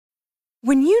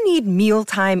When you need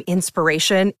mealtime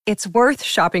inspiration, it's worth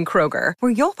shopping Kroger,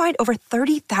 where you'll find over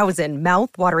 30,000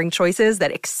 mouth-watering choices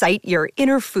that excite your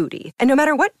inner foodie. And no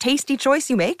matter what tasty choice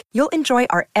you make, you'll enjoy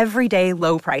our everyday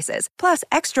low prices, plus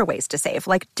extra ways to save,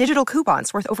 like digital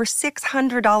coupons worth over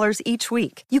 $600 each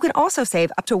week. You can also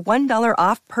save up to $1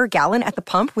 off per gallon at the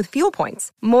pump with fuel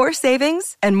points. More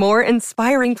savings and more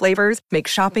inspiring flavors make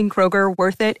shopping Kroger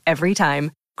worth it every time.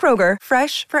 Kroger,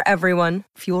 fresh for everyone.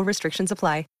 Fuel restrictions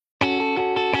apply.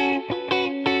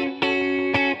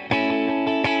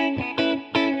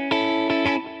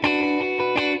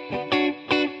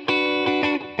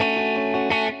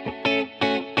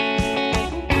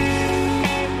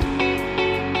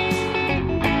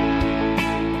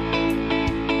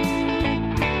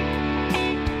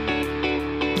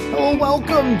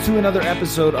 Welcome to another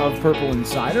episode of Purple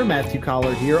Insider. Matthew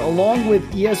Collard here, along with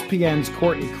ESPN's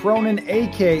Courtney Cronin,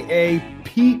 a.k.a.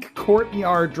 Peak Courtney,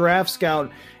 our draft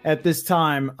scout at this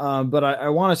time. But I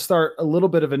want to start a little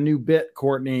bit of a new bit,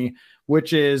 Courtney,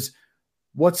 which is,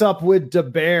 what's up with the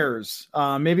Bears?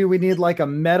 Maybe we need like a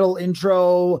metal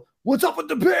intro. What's up with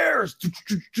the Bears?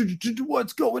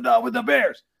 What's going on with the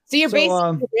Bears? So you're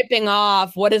basically ripping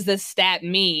off what does this stat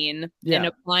mean and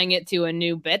applying it to a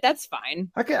new bit. That's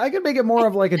fine. I could make it more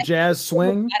of like a jazz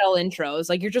swing. Metal intros.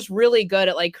 Like you're just really good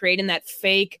at like creating that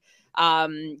fake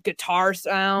guitar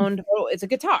sound. Oh, it's a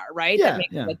guitar, right? Yeah,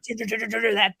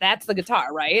 that's the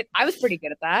guitar, right? I was pretty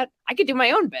good at that. I could do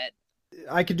my own bit.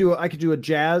 I could do a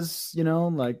jazz, give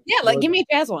me a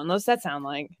jazz one. What's that sound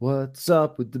like? What's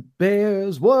up with the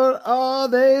Bears? What are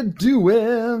they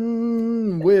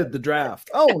doing with the draft?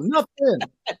 Oh, nothing.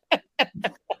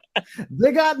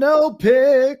 They got no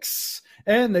picks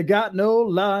and they got no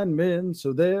linemen,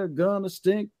 so they're gonna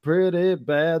stink pretty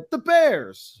bad. The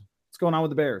Bears. What's going on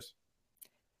with the Bears?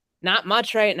 Not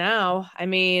much right now. I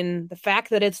mean, the fact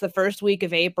that it's the first week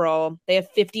of April, they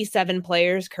have 57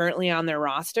 players currently on their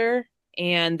roster.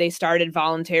 And they started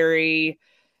voluntary,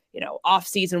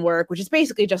 off-season work, which is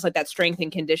basically just like that strength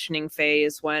and conditioning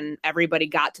phase when everybody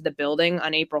got to the building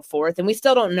on April 4th. And we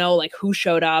still don't know like who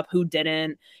showed up, who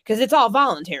didn't, because it's all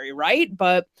voluntary, right?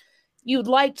 But you'd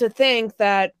like to think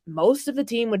that most of the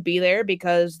team would be there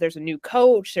because there's a new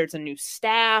coach, there's a new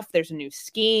staff, there's a new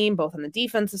scheme, both on the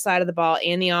defensive side of the ball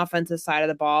and the offensive side of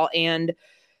the ball. And,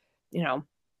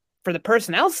 for the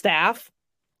personnel staff,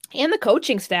 and the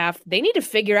coaching staff, they need to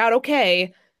figure out,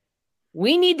 okay,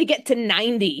 we need to get to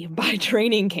 90 by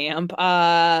training camp.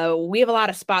 We have a lot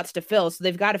of spots to fill, so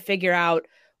they've got to figure out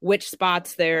which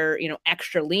spots they're,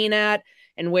 extra lean at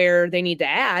and where they need to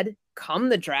add come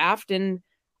the draft. And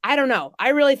I don't know.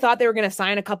 I really thought they were going to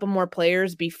sign a couple more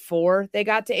players before they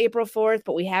got to April 4th,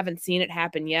 but we haven't seen it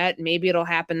happen yet. Maybe it'll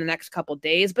happen the next couple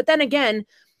days. But then again,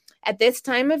 at this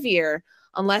time of year,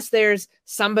 unless there's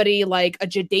somebody like a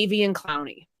Jadeveon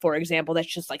Clowney, for example,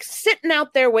 that's just like sitting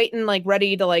out there waiting, like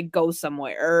ready to like go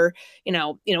somewhere,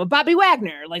 or, Bobby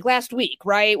Wagner, like last week,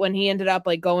 right? When he ended up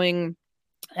like going,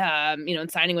 and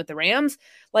signing with the Rams,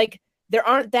 like there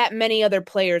aren't that many other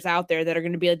players out there that are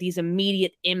going to be like these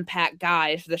immediate impact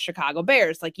guys for the Chicago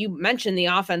Bears. Like you mentioned the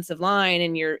offensive line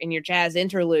in your Jazz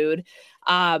interlude,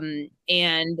 and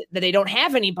that they don't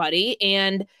have anybody.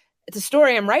 And it's a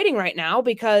story I'm writing right now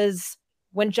because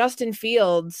when Justin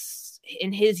Fields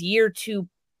in his year 2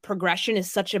 progression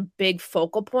is such a big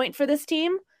focal point for this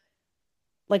team,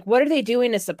 like what are they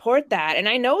doing to support that? And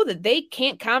I know that they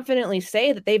can't confidently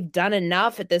say that they've done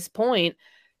enough at this point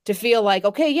to feel like,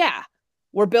 okay, yeah,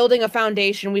 we're building a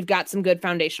foundation. We've got some good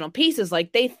foundational pieces.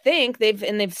 Like they think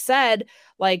they've said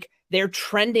like they're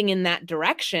trending in that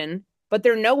direction, but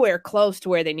they're nowhere close to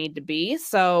where they need to be.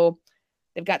 So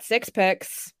they've got 6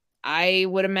 picks. I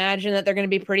would imagine that they're going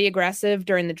to be pretty aggressive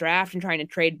during the draft and trying to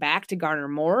trade back to garner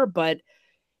more. But,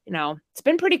 it's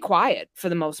been pretty quiet for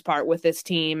the most part with this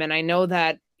team. And I know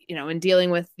that, in dealing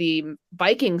with the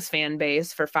Vikings fan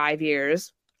base for 5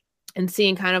 years and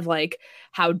seeing kind of like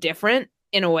how different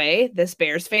in a way this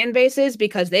Bears fan base is,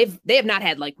 because they have not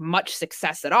had like much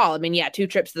success at all. I mean, 2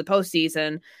 trips to the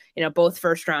postseason, both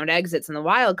first round exits in the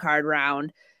wild card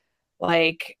round,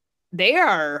 like they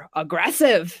are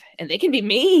aggressive and they can be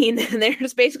mean. And they're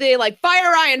just basically like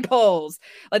fire Ryan Poles.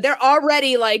 Like they're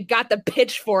already like got the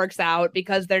pitchforks out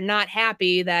because they're not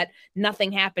happy that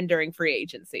nothing happened during free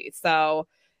agency. So,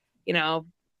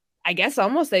 I guess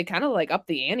almost they kind of like up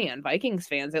the ante on Vikings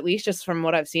fans, at least just from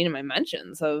what I've seen in my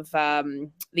mentions of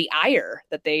the ire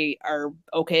that they are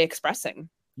okay expressing.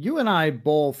 You and I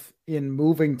both, in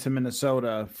moving to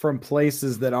Minnesota from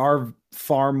places that are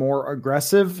far more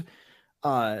aggressive,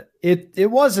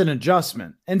 it was an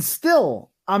adjustment. And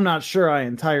still, I'm not sure I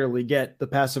entirely get the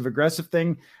passive aggressive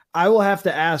thing. I will have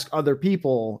to ask other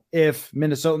people if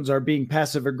Minnesotans are being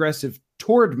passive aggressive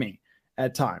toward me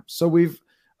at times. So we've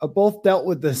both dealt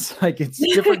with this. Like, it's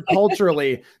different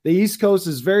culturally. The East Coast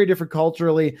is very different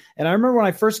culturally. And I remember when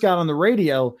I first got on the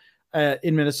radio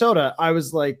in Minnesota, I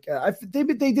was like, they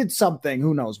did something,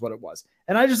 who knows what it was.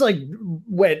 And I just like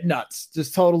went nuts,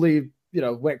 just totally,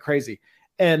 went crazy.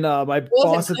 And my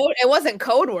boss, it wasn't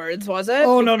code words, was it?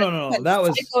 Oh, no. That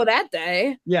was that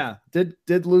day. Yeah.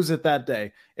 Did lose it that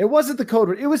day. It wasn't the code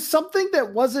word. It was something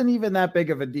that wasn't even that big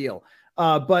of a deal.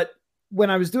 But when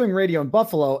I was doing radio in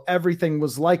Buffalo, everything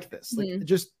was like this. Like,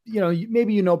 just,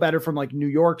 maybe better from like New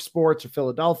York sports or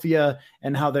Philadelphia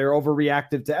and how they're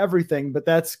overreactive to everything. But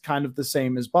that's kind of the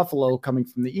same as Buffalo coming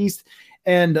from the East.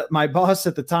 And my boss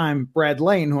at the time, Brad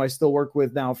Lane, who I still work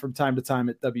with now from time to time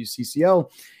at WCCO,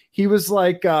 he was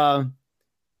like,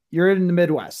 you're in the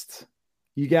Midwest.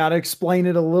 You got to explain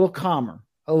it a little calmer,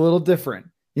 a little different.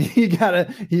 You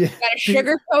gotta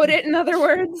sugarcoat it, in other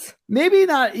words. Maybe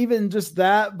not even just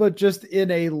that, but just in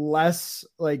a less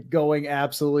like going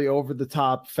absolutely over the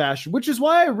top fashion, which is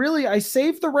why I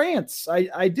save the rants.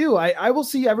 I do. I will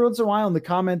see every once in a while in the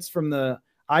comments from the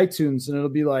iTunes, and it'll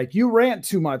be like, you rant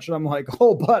too much. And I'm like,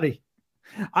 oh, buddy,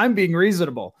 I'm being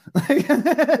reasonable.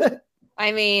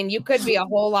 I mean, you could be a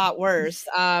whole lot worse.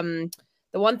 The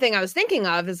one thing I was thinking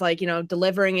of is like,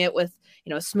 delivering it with,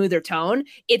 a smoother tone.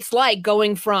 It's like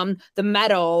going from the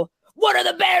metal, what are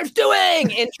the Bears doing?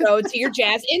 Intro to your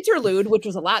jazz interlude, which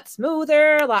was a lot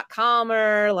smoother, a lot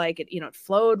calmer. Like it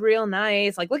flowed real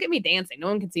nice. Like, look at me dancing. No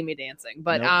one can see me dancing,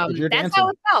 but that's how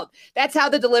it felt. That's how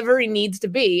the delivery needs to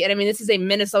be. And I mean, this is a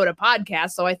Minnesota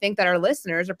podcast. So I think that our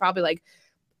listeners are probably like,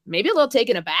 maybe a little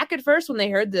taken aback at first when they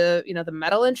heard the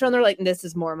metal intro, and they're like, this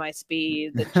is more my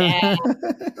speed, the jazz,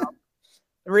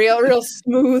 real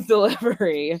smooth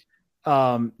delivery.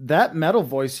 That metal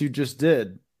voice you just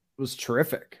did was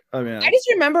terrific. I mean, I just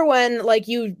remember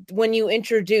when you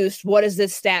introduced what does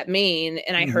this stat mean,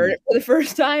 and I heard it for the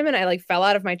first time, and I like fell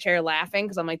out of my chair laughing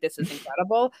because I'm like, this is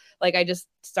incredible. Like, I just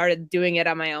started doing it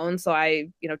on my own, so I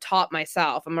taught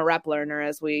myself. I'm a rep learner,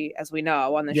 as we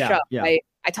know on the show. Yeah.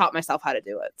 I taught myself how to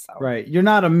do it. So right, you're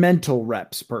not a mental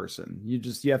reps person. You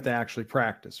have to actually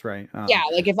practice, right? Yeah,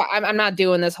 like if I'm not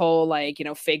doing this whole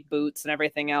fake boots and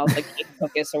everything else, like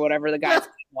Cookus or whatever the guy's name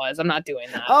was. I'm not doing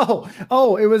that.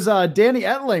 Oh, it was Danny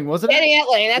Etling, wasn't it? Danny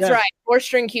Etling, that's right,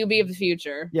 4-string QB of the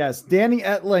future. Yes, Danny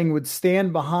Etling would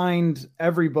stand behind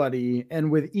everybody, and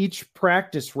with each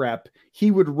practice rep, he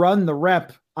would run the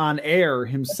rep on air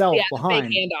himself behind. The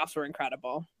fake handoffs were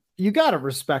incredible. You got to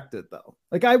respect it though.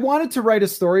 Like, I wanted to write a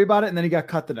story about it, and then he got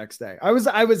cut the next day. I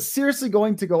was seriously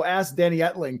going to go ask Danny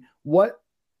Etling what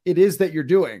it is that you're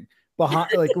doing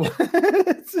behind, like,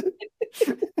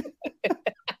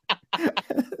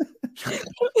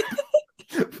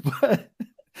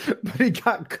 but he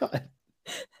got cut.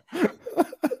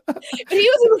 But he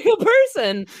was a real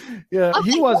person. Yeah,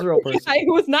 he was a real person. He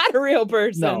was not a real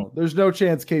person. No, there's no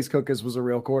chance Case Cookus was a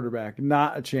real quarterback.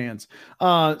 Not a chance.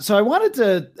 So I wanted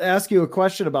to ask you a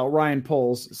question about Ryan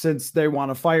Poles, since they want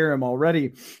to fire him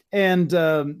already. And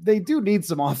they do need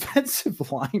some offensive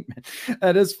linemen.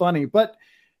 That is funny. But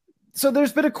so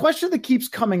there's been a question that keeps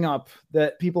coming up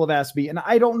that people have asked me, and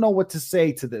I don't know what to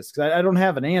say to this because I don't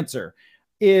have an answer,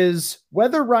 is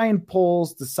whether Ryan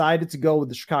Poles decided to go with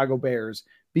the Chicago Bears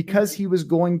because he was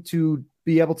going to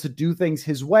be able to do things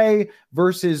his way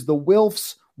versus the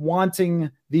Wilfs wanting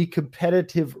the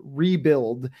competitive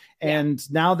rebuild.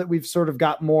 And now that we've sort of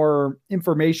got more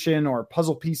information or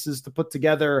puzzle pieces to put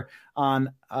together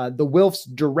on the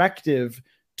Wilfs directive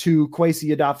to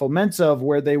Kwesi Adofo-Mensah of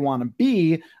where they want to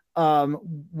be,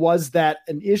 was that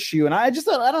an issue? And I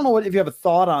don't know if you have a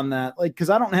thought on that, like, because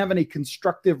I don't have any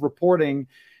constructive reporting.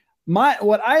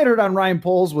 What I had heard on Ryan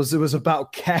Poles was it was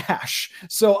about cash.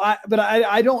 So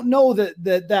I don't know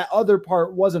that other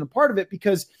part wasn't a part of it,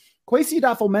 because Kwesi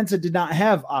Adofo-Mensah did not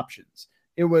have options.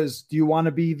 It was, do you want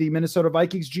to be the Minnesota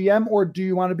Vikings GM or do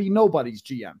you want to be nobody's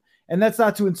GM? And that's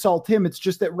not to insult him. It's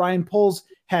just that Ryan Poles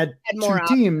had two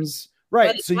teams.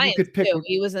 Right. So you could pick.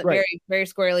 He wasn't very, very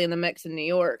squarely in the mix in New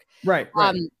York. Right.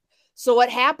 So what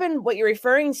happened, what you're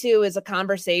referring to is a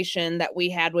conversation that we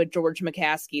had with George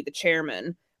McCaskey, the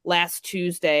chairman, last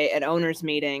Tuesday at owners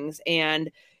meetings.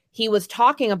 And he was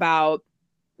talking about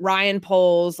Ryan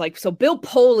Poles. Like, so Bill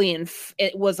Polian,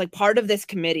 it was like part of this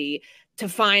committee to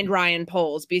find Ryan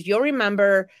Poles, because you'll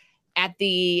remember at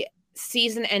the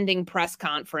season ending press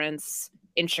conference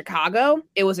in Chicago,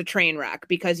 it was a train wreck,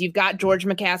 because you've got George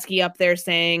McCaskey up there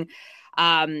saying,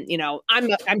 I'm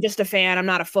just a fan. I'm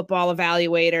not a football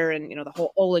evaluator. And, the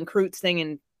whole Olin Kreutz thing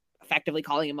in effectively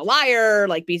calling him a liar,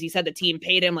 like, because he said the team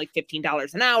paid him like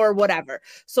 $15 an hour, whatever.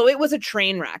 So it was a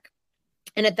train wreck.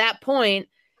 And at that point,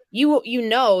 you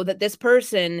know that this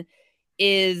person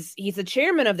he's the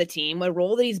chairman of the team, a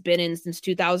role that he's been in since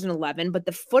 2011, but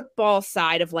the football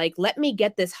side of like, let me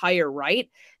get this hire right,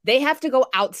 they have to go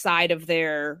outside of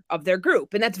their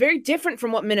group. And that's very different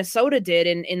from what Minnesota did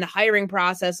in the hiring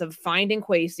process of finding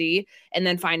Kwesi and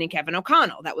then finding Kevin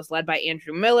O'Connell. That was led by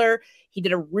Andrew Miller. He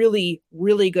did a really,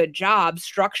 really good job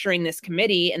structuring this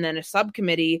committee and then a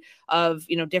subcommittee of,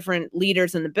 different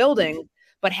leaders in the building,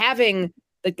 but having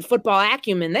like the football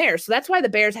acumen there. So that's why the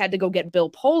Bears had to go get Bill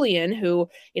Polian, who,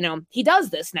 he does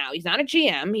this now. He's not a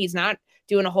GM. He's not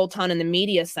doing a whole ton in the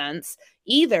media sense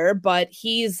either, but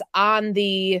he's on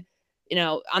the,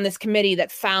 on this committee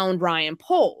that found Ryan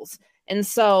Poles. And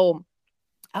so,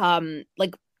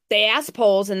 they asked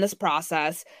Poles in this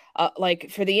process,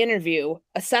 for the interview,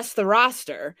 assess the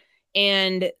roster,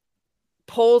 and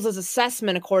Poles'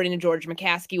 assessment, according to George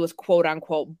McCaskey, was quote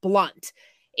unquote blunt.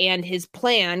 And his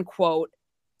plan, quote,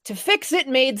 to fix it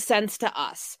made sense to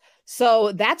us.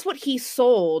 So that's what he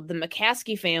sold the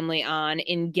McCaskey family on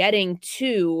in getting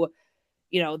to,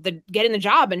 getting the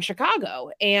job in Chicago.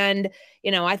 And,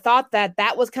 I thought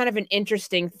that was kind of an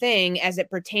interesting thing as it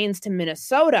pertains to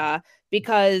Minnesota,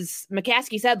 because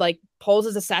McCaskey said like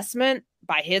Poles' assessment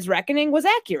by his reckoning was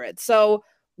accurate. So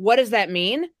what does that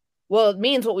mean? Well, it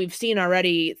means what we've seen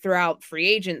already throughout free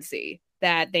agency,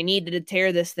 that they needed to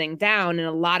tear this thing down in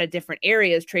a lot of different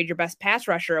areas, trade your best pass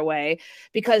rusher away,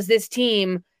 because this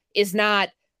team is not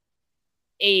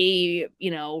a,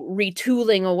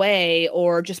 retooling away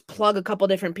or just plug a couple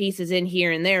different pieces in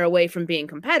here and there away from being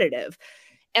competitive.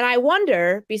 And I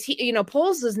wonder, because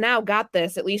Poles has now got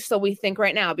this, at least so we think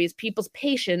right now, because people's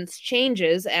patience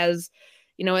changes as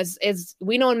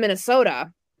we know in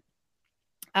Minnesota,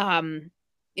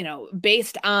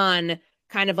 based on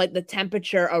kind of like the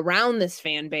temperature around this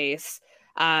fan base,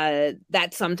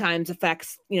 that sometimes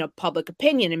affects, public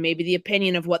opinion and maybe the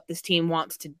opinion of what this team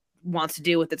wants to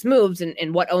do with its moves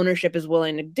and what ownership is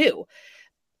willing to do.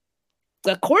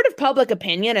 The court of public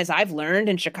opinion, as I've learned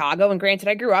in Chicago, and granted,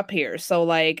 I grew up here, so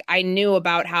like I knew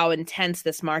about how intense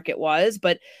this market was,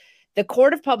 but the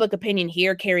court of public opinion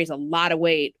here carries a lot of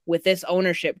weight with this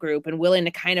ownership group and willing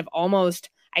to kind of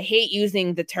almost, I hate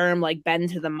using the term like bend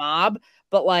to the mob,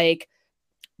 but like,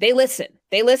 they listen,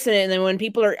 and then when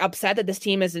people are upset that this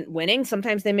team isn't winning,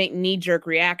 sometimes they make knee-jerk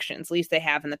reactions, at least they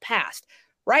have in the past.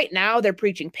 Right now, they're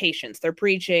preaching patience. They're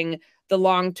preaching the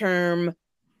long-term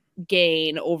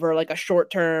gain over like a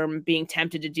short-term being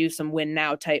tempted to do some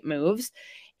win-now type moves.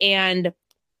 And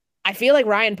I feel like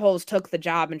Ryan Poles took the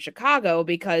job in Chicago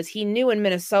because he knew in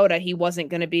Minnesota he wasn't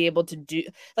going to be able to do,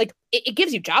 like, it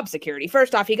gives you job security.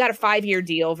 First off, he got a 5-year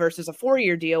deal versus a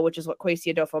 4-year deal, which is what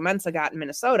Kwesi Adofo-Mensah got in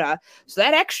Minnesota. So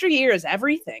that extra year is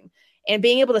everything. And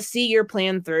being able to see your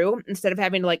plan through instead of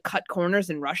having to like cut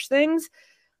corners and rush things,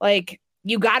 like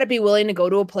you got to be willing to go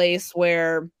to a place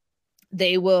where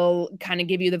they will kind of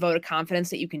give you the vote of confidence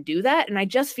that you can do that. And I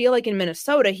just feel like in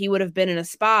Minnesota, he would have been in a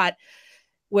spot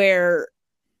where,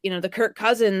 the Kirk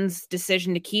Cousins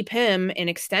decision to keep him and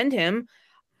extend him.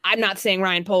 I'm not saying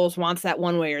Ryan Poles wants that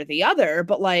one way or the other,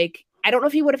 but like, I don't know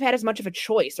if he would have had as much of a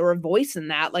choice or a voice in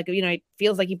that. Like, it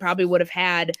feels like he probably would have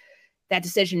had that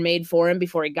decision made for him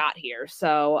before he got here.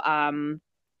 So,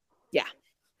 yeah.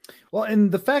 Well,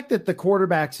 and the fact that the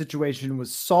quarterback situation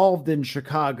was solved in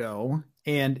Chicago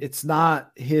and it's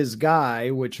not his guy,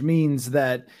 which means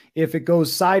that if it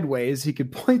goes sideways, he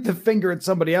could point the finger at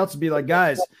somebody else and be like,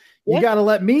 guys, you got to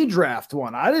let me draft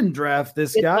one. I didn't draft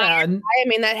this guy.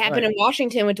 That happened in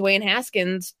Washington with Dwayne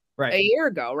Haskins a year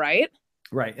ago, right?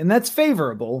 Right. And that's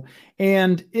favorable.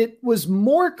 And it was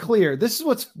more clear. This is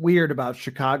what's weird about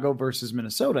Chicago versus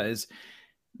Minnesota is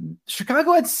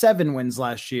Chicago had 7 wins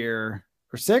last year,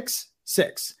 or 6,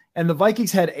 and the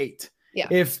Vikings had 8. Yeah.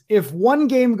 If one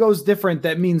game goes different,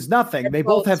 that means nothing. They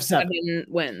both have 7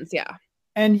 wins. Yeah.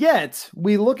 And yet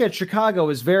we look at Chicago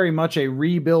as very much a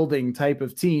rebuilding type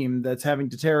of team that's having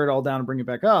to tear it all down and bring it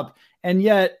back up. And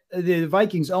yet the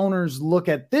Vikings owners look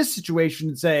at this situation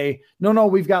and say, no,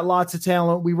 we've got lots of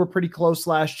talent. We were pretty close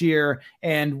last year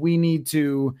and we need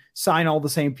to sign all the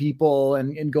same people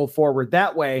and go forward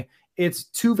that way. It's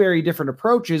 2 very different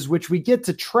approaches, which we get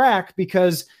to track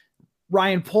because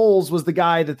Ryan Poles was the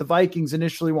guy that the Vikings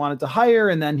initially wanted to hire,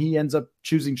 and then he ends up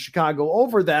choosing Chicago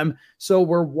over them. So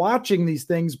we're watching these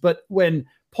things. But when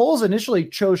Poles initially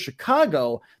chose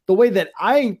Chicago, the way that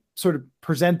I sort of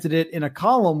presented it in a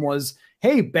column was,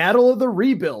 hey, battle of the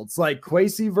rebuilds, like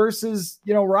Kwesi versus,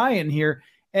 Ryan here.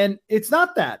 And it's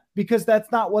not that, because that's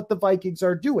not what the Vikings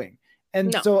are doing.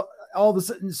 And so all of a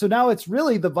sudden, so now it's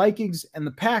really the Vikings and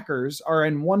the Packers are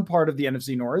in one part of the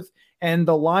NFC North, and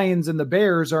the Lions and the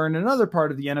Bears are in another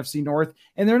part of the NFC North,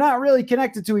 and they're not really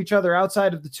connected to each other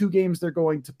outside of the 2 games they're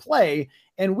going to play.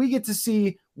 And we get to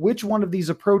see which one of these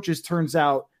approaches turns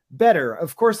out better.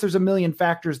 Of course, there's a million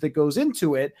factors that goes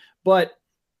into it, but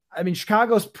I mean,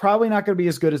 Chicago's probably not going to be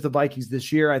as good as the Vikings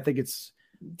this year. I think it's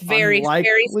very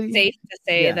safe to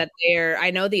say that I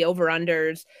know the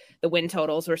over-unders, the win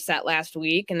totals were set last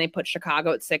week, and they put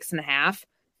Chicago at 6.5.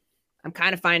 I'm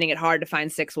kind of finding it hard to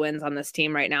find 6 wins on this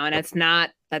team right now. And that's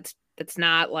not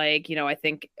like, I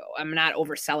think I'm not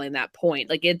overselling that point.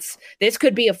 Like this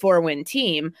could be a 4-win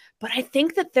team, but I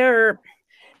think that they're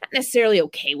not necessarily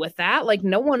okay with that. Like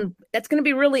it's going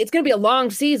to be a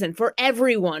long season for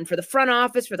everyone, for the front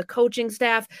office, for the coaching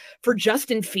staff, for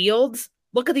Justin Fields.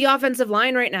 Look at the offensive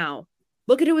line right now.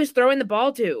 Look at who he's throwing the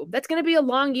ball to. That's going to be a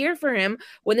long year for him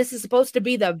when this is supposed to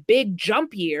be the big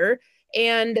jump year.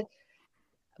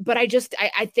 But I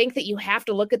think that you have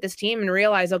to look at this team and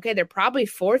realize, okay, they're probably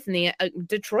 4th in the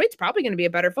Detroit's probably going to be a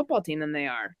better football team than they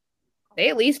are. They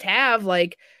at least have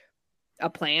like a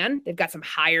plan. They've got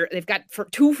they've got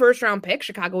 2 first-round picks.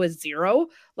 Chicago is 0.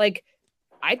 Like,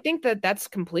 I think that that's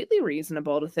completely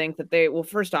reasonable to think that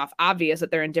first off, obvious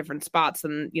that they're in different spots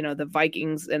than, the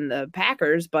Vikings and the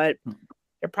Packers, but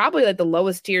they're probably like the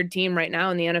lowest tiered team right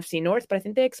now in the NFC North, but I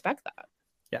think they expect that.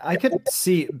 Yeah, I could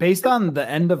see, based on the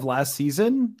end of last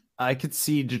season, I could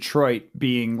see Detroit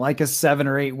being like a 7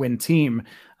 or 8 win team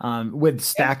with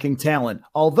stacking talent.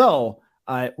 Although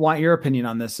I want your opinion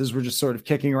on this as we're just sort of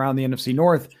kicking around the NFC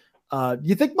North.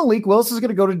 You think Malik Willis is going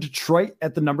to go to Detroit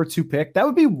at the number 2 pick? That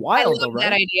would be wild. I love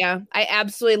that idea. I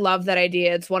absolutely love that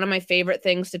idea. It's one of my favorite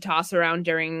things to toss around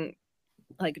during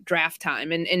like draft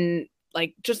time and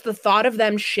like just the thought of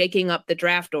them shaking up the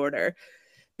draft order,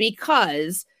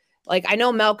 because like I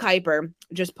know Mel Kiper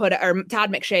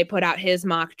Todd McShay put out his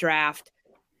mock draft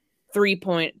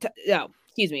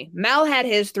Mel had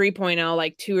his 3.0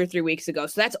 like 2 or 3 weeks ago.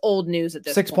 So that's old news at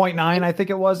this 6.9, I think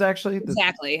it was actually.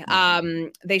 Exactly.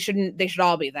 They should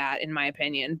all be that in my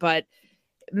opinion. But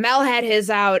Mel had his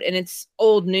out and it's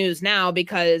old news now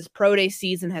because pro day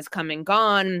season has come and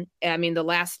gone. I mean, the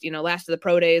last of the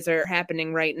pro days are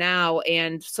happening right now,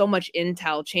 and so much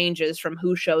intel changes from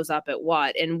who shows up at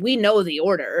what. And we know the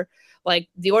order. Like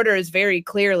the order is very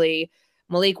clearly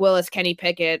Malik Willis, Kenny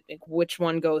Pickett, which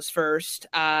one goes first.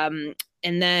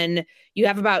 And then you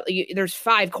have there's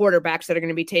 5 quarterbacks that are going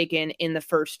to be taken in the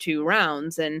first 2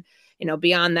 rounds. And,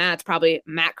 beyond that, it's probably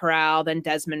Matt Corral, then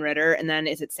Desmond Ridder. And then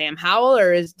is it Sam Howell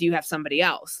or do you have somebody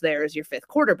else there as your 5th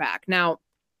quarterback? Now,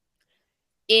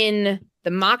 in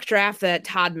the mock draft that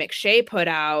Todd McShay put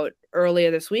out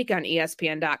earlier this week on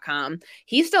ESPN.com,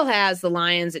 he still has the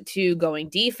Lions at 2 going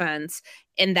defense.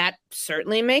 And that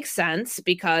certainly makes sense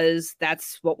because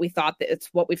that's what we thought it's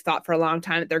what we've thought for a long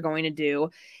time that they're going to do.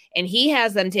 And he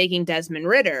has them taking Desmond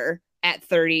Ridder at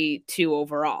 32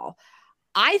 overall.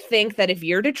 I think that if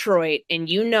you're Detroit and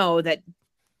you know that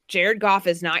Jared Goff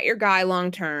is not your guy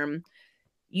long-term,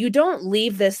 you don't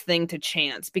leave this thing to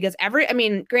chance because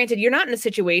granted, you're not in a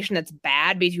situation that's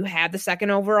bad because you have the 2nd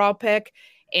overall pick.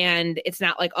 And it's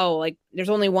not like, there's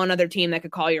only one other team that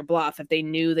could call your bluff if they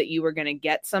knew that you were going to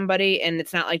get somebody. And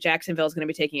it's not like Jacksonville is going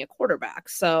to be taking a quarterback.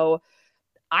 So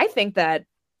I think that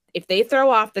if they throw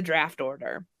off the draft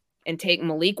order and take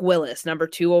Malik Willis, number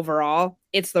 2 overall,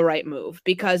 it's the right move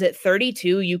because at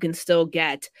 32, you can still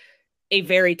get a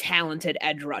very talented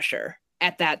edge rusher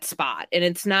at that spot. And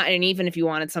it's not, and even if you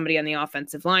wanted somebody on the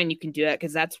offensive line, you can do that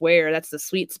because that's the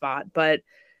sweet spot. But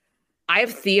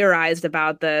I've theorized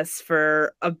about this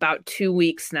for about 2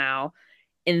 weeks now,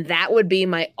 and that would be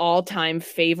my all-time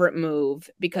favorite move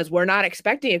because we're not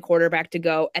expecting a quarterback to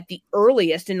go at the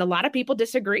earliest, and a lot of people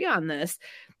disagree on this,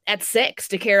 at 6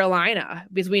 to Carolina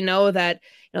because we know that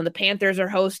the Panthers are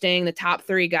hosting the top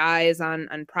 3 guys on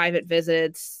private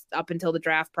visits up until the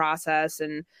draft process,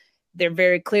 and they're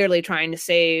very clearly trying to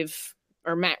save –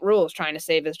 or Matt Rule is trying to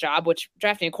save his job, which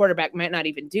drafting a quarterback might not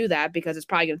even do that because it's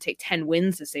probably going to take 10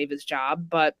 wins to save his job.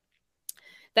 But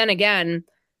then again,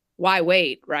 why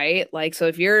wait, right? Like, so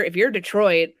if you're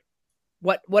Detroit,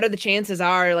 what are the chances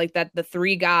are like that the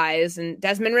 3 guys and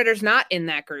Desmond Ridder's not in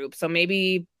that group. So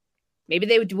maybe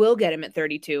they will get him at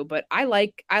 32, but I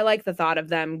like the thought of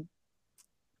them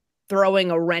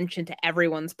throwing a wrench into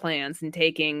everyone's plans and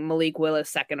taking Malik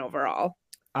Willis 2nd overall.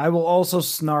 I will also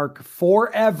snark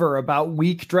forever about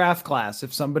weak draft class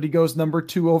if somebody goes number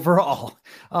 2 overall.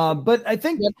 But I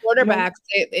think the quarterbacks,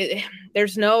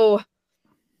 there's no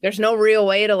real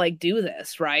way to like do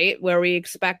this, right? Where we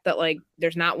expect that like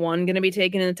there's not one going to be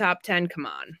taken in the top 10. Come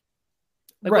on.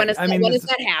 Like, right. when has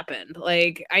that happened?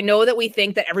 Like, I know that we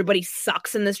think that everybody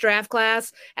sucks in this draft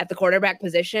class at the quarterback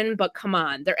position, but come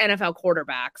on, they're NFL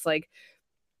quarterbacks. Like,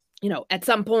 at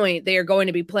some point they are going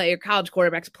to be college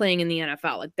quarterbacks playing in the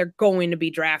NFL. Like, they're going to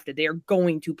be drafted. They are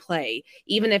going to play.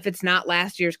 Even if it's not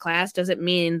last year's class, doesn't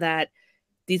mean that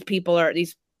these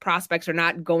prospects are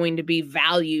not going to be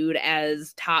valued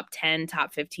as top 10,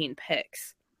 top 15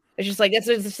 picks. It's just like,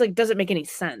 doesn't make any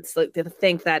sense. Like, to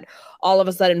think that all of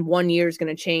a sudden 1 year is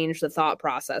going to change the thought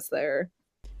process there.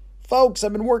 Folks,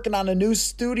 I've been working on a new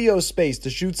studio space to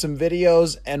shoot some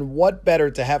videos, and what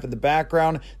better to have in the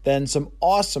background than some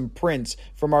awesome prints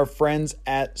from our friends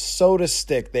at Soda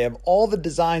Stick. They have all the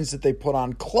designs that they put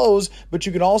on clothes, but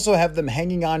you can also have them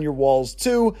hanging on your walls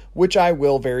too, which I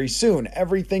will very soon.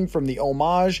 Everything from the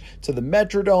Homage to the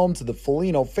Metrodome to the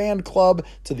Felino Fan Club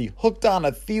to the Hooked on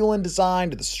a Thielen design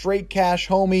to the Straight Cash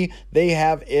Homie. They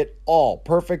have it all.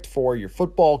 Perfect for your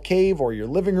football cave or your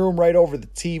living room right over the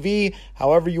TV.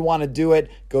 However you want to do it,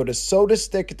 go to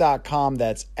sodastick.com.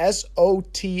 That's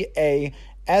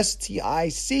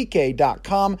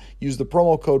SOTASTICK.com. Use the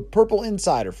promo code Purple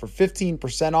Insider for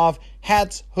 15% off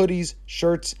hats, hoodies,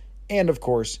 shirts, and of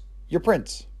course, your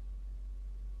prints.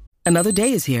 Another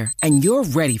day is here and you're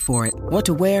ready for it. What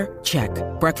to wear? Check.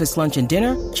 Breakfast, lunch, and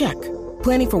dinner? Check.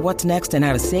 Planning for what's next and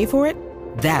how to save for it?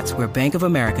 That's where Bank of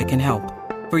America can help.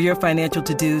 For your financial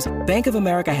to-dos, Bank of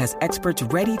America has experts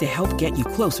ready to help get you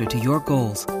closer to your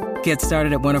goals. Get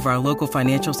started at one of our local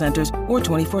financial centers or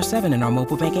 24/7 in our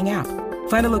mobile banking app.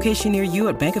 Find a location near you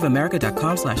at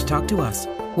bankofamerica.com/talktous.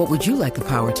 What would you like the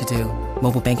power to do?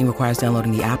 Mobile banking requires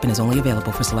downloading the app and is only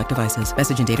available for select devices.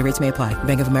 Message and data rates may apply.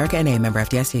 Bank of America N.A., member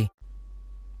FDIC.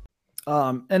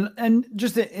 And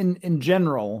just in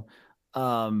general,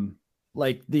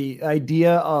 like the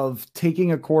idea of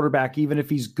taking a quarterback, even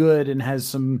if he's good and has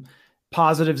some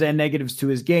positives and negatives to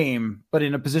his game, but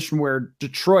in a position where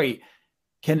Detroit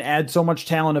can add so much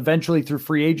talent eventually through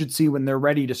free agency when they're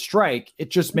ready to strike,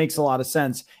 it just makes a lot of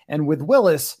sense. And with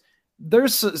Willis,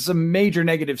 there's some major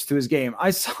negatives to his game. I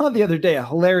saw the other day a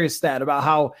hilarious stat about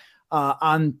how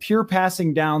on pure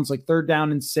passing downs, like 3rd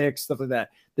down and 6, stuff like that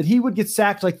he would get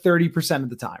sacked like 30% of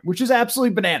the time, which is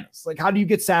absolutely bananas. Like, how do you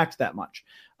get sacked that much?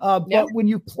 But when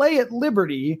you play at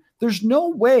Liberty, there's no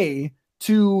way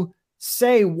to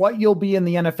say what you'll be in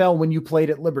the NFL when you played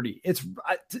at Liberty. It's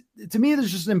to me,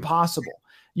 there's just impossible.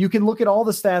 You can look at all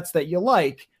the stats that you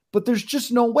like, but there's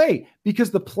just no way,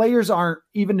 because the players aren't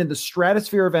even in the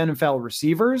stratosphere of NFL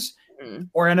receivers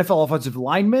or NFL offensive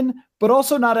linemen, but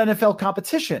also not NFL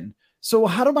competition. So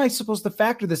how am I supposed to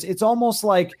factor this? It's almost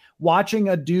like watching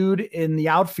a dude in the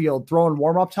outfield throwing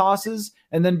warm-up tosses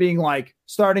and then being like,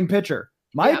 starting pitcher.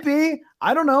 Might be.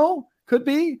 I don't know. Could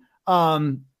be.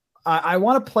 I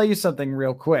want to play you something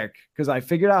real quick because I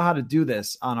figured out how to do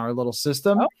this on our little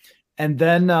system. Oh. And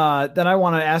then I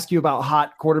want to ask you about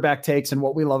hot quarterback takes and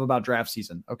what we love about draft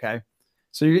season. Okay.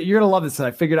 So you're going to love this. I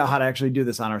figured out how to actually do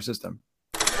this on our system.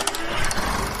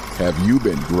 Have you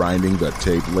been grinding the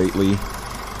tape lately?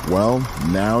 Well,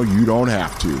 now you don't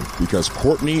have to, because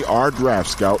Courtney, our draft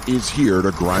scout, is here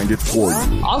to grind it for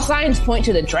you. All signs point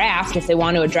to the draft if they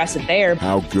want to address it there.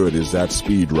 How good is that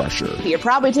speed rusher? You're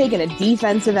probably taking a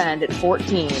defensive end at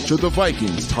 14. Should the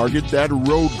Vikings target that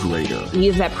road grader? He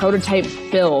is that prototype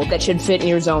build that should fit in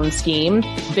your zone scheme.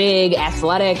 Big,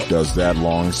 athletic. Does that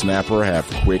long snapper have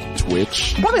quick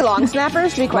twitch? Probably long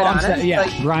snappers, to be quite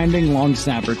honest. Grinding long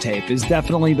snapper tape is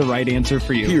definitely the right answer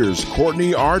for you. Here's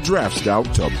Courtney, our draft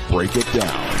scout, to break it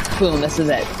down. Boom, this is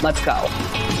it. Let's go.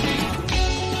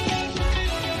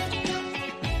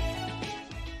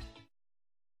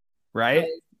 Right? This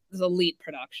is elite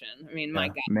production. I mean, my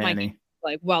God. Manny.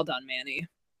 Well done, Manny.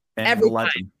 And every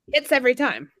time. It's every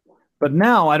time. But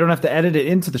now I don't have to edit it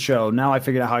into the show. Now I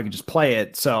figured out how I can just play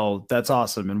it. So that's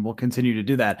awesome. And we'll continue to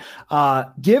do that. I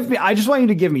just want you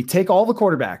to take all the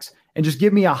quarterbacks and just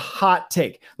give me a hot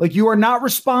take. Like, you are not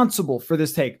responsible for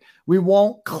this take. We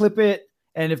won't clip it.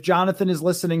 And if Jonathan is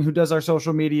listening, who does our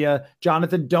social media,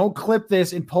 Jonathan, don't clip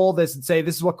this and pull this and say,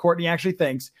 this is what Courtney actually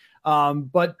thinks.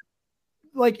 But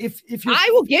like, if you, I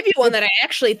will give you one that I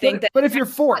actually think but if you're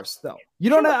forced though, you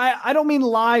don't, I don't mean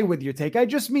lie with your take. I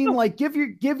just mean like, give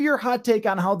your hot take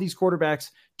on how these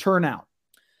quarterbacks turn out.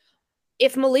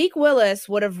 If Malik Willis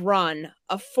would have run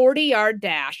a 40-yard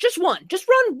dash, just run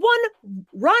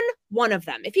one of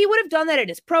them. If he would have done that at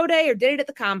his pro day or did it at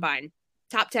the combine,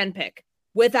 top 10 pick.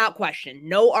 Without question,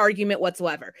 no argument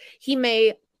whatsoever. He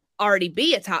may already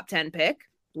be a top 10 pick,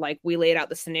 like we laid out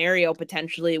the scenario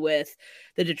potentially with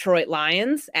the Detroit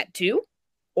Lions at 2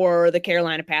 or the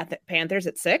Carolina Panthers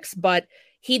at 6. But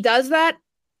he does that.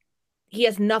 he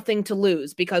has nothing to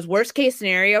lose, because worst case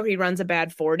scenario, he runs a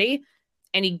bad 40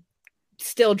 and he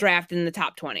still drafted in the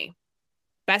top 20.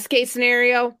 Best case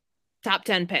scenario, top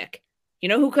 10 pick. You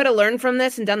know who could have learned from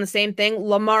this and done the same thing?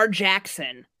 Lamar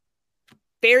Jackson.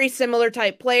 Very similar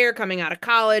type player coming out of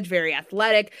college, very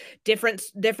athletic, different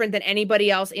than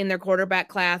anybody else in their quarterback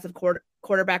class of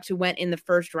quarterbacks who went in the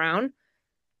first round.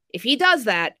 If he does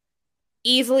that,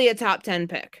 easily a top 10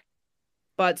 pick.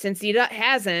 But since he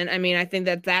hasn't, I mean, I think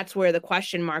that's where the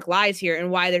question mark lies here,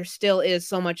 and why there still is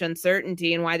so much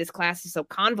uncertainty, and why this class is so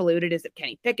convoluted. Is it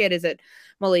Kenny Pickett? Is it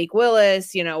Malik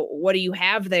Willis? You know, what do you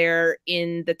have there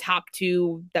in the top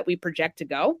 2 that we project to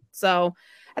go? So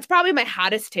that's probably my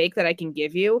hottest take that I can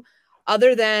give you.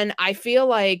 Other than, I feel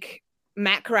like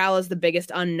Matt Corral is the biggest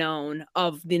unknown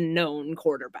of the known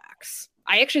quarterbacks.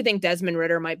 I actually think Desmond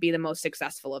Ridder might be the most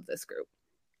successful of this group.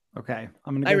 Okay.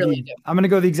 I'm going to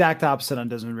go the exact opposite on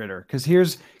Desmond Ridder.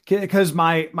 Because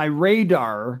my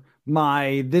radar,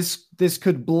 this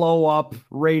could blow up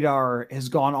radar has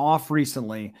gone off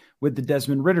recently with the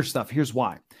Desmond Ridder stuff. Here's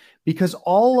why. Because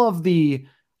all of the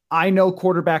I know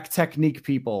quarterback technique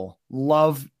people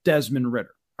love Desmond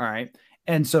Ridder. All right.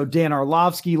 And so Dan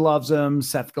Orlovsky loves him,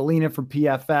 Seth Galina from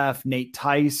PFF, Nate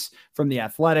Tice from The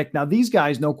Athletic. Now these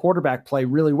guys know quarterback play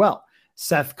really well.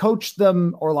 Seth coached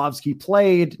them. Orlovsky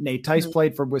played. Nate Tice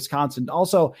played for Wisconsin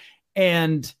also.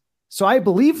 And so I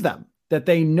believe them that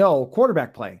they know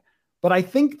quarterback play. But I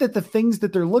think that the things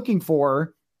that they're looking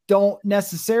for don't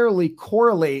necessarily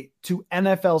correlate to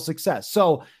NFL success.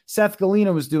 So Seth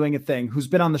Galina was doing a thing, who's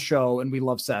been on the show, and we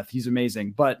love Seth. He's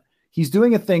amazing. But he's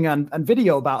doing a thing on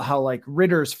video about how like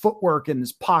Ridder's footwork in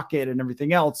his pocket and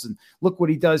everything else. And look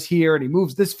what he does here. And he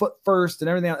moves this foot first and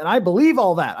everything else. And I believe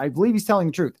all that. I believe he's telling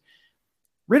the truth.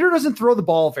 Ridder doesn't throw the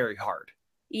ball very hard.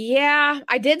 Yeah,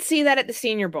 I did see that at the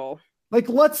Senior Bowl. Like,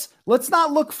 let's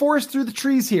not look forest through the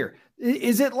trees here.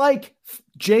 Is it like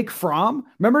Jake Fromm?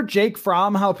 Remember Jake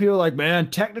Fromm, how people are like, man,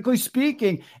 technically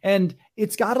speaking, and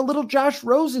it's got a little Josh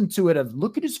Rosen to it of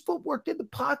look at his footwork in the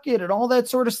pocket and all that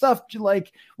sort of stuff.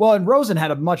 Like, well, and Rosen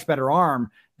had a much better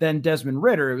arm than Desmond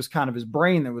Ridder. It was kind of his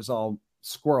brain that was all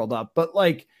squirreled up. But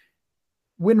like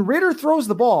when Ridder throws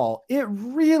the ball, it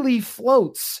really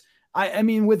floats. I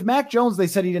mean, with Mac Jones, they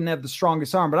said he didn't have the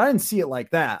strongest arm, but I didn't see it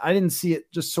like that. I didn't see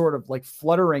it just sort of like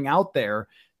fluttering out there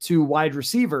to wide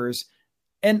receivers.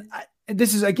 And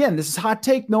this is hot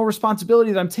take, no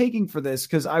responsibility that I'm taking for this,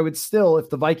 because I would still, if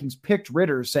the Vikings picked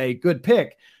Ridder, say good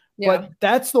pick. Yeah. But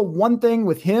that's the one thing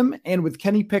with him and with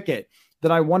Kenny Pickett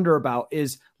that I wonder about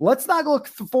is let's not look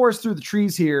for forest through the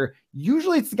trees here.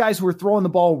 Usually it's the guys who are throwing the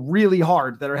ball really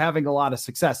hard that are having a lot of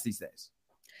success these days.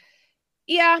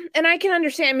 Yeah, and I can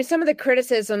understand. I mean, some of the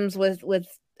criticisms with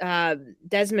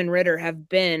Desmond Ridder have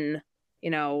been, you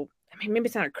know, I mean, maybe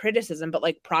it's not a criticism, but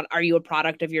like, are you a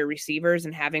product of your receivers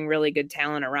and having really good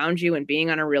talent around you and being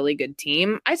on a really good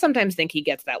team? I sometimes think he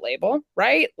gets that label,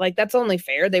 right? Like, that's only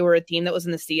fair. They were a team that was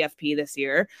in the CFP this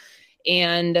year.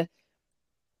 And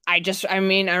I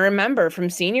remember from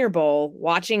Senior Bowl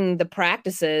watching the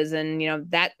practices, and, you know,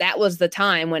 that was the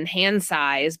time when hand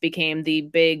size became the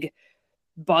big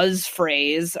buzz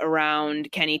phrase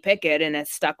around Kenny Pickett, and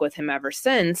it's stuck with him ever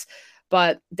since.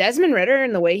 But Desmond Ridder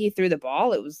and the way he threw the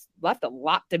ball, it was left a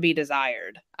lot to be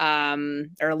desired,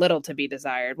 or a little to be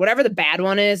desired. Whatever the bad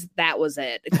one is, that was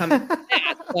it.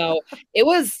 So it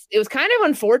was kind of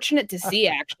unfortunate to see,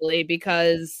 actually,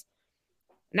 because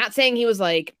I'm not saying he was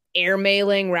like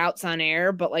airmailing routes on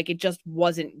air, but like it just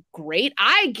wasn't great.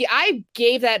 I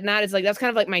gave that not as like, that's kind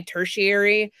of like my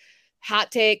tertiary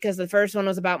hot take, because the first one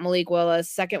was about Malik Willis.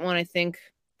 Second one, I think,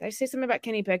 did I say something about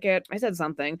Kenny Pickett? I said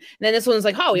something. And then this one's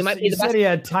like, oh, he might be the best. You said he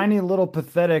had tiny little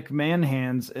pathetic man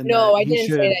hands. And no, I didn't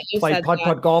say that. You play said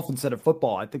putt golf instead of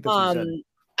football. I think that's what you said.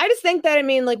 I just think that, I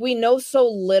mean, like, we know so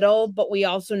little, but we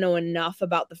also know enough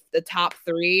about the top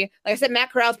three. Like I said,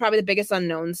 Matt Corral is probably the biggest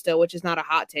unknown still, which is not a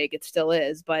hot take. It still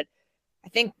is. But I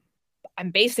think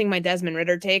I'm basing my Desmond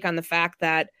Ridder take on the fact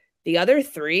that the other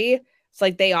three, it's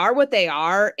like they are what they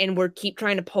are, and we're keep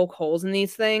trying to poke holes in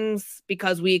these things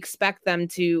because we expect them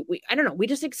to, we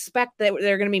just expect that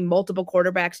there are going to be multiple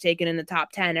quarterbacks taken in the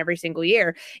top 10 every single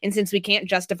year. And since we can't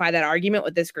justify that argument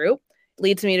with this group, it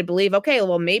leads me to believe, okay,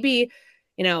 well, maybe,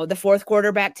 you know, the fourth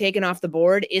quarterback taken off the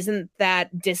board isn't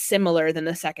that dissimilar than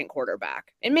the second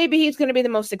quarterback. And maybe he's going to be the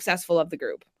most successful of the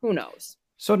group. Who knows?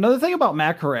 So another thing about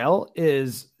Matt Corral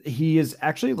is he is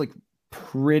actually like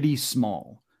pretty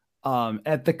small.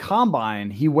 At the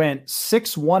combine, he went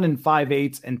 6'1"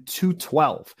 5/8 and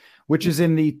 212, which is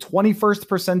in the 21st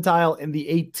percentile and the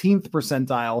 18th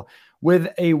percentile, with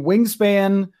a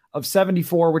wingspan of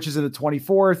 74, which is in the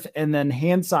 24th, and then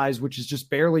hand size, which is just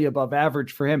barely above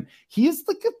average for him. He is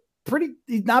like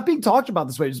he's not being talked about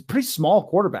this way. He's a pretty small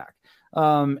quarterback.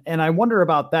 And I wonder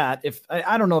about that. If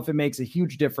I don't know if it makes a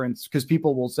huge difference, because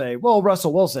people will say, well,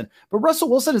 Russell Wilson, but Russell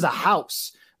Wilson is a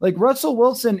house. Like Russell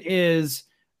Wilson is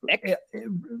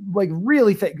like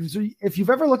really thick. So if you've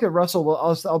ever looked at Russell,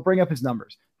 I'll bring up his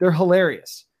numbers. They're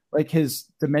hilarious. Like his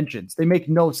dimensions, they make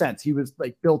no sense. He was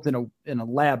like built in a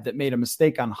lab that made a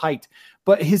mistake on height,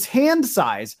 but his hand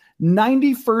size,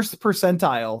 91st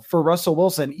percentile for Russell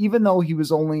Wilson, even though he was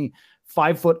only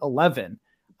 5'11".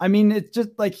 I mean, it's just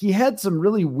like he had some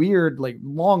really weird, like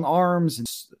long arms, and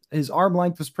his arm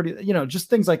length was pretty, just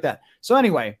things like that. So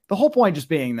anyway, the whole point just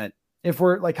being that if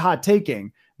we're like hot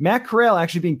taking, Matt Corral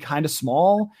actually being kind of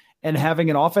small and having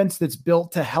an offense that's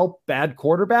built to help bad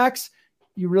quarterbacks,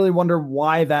 you really wonder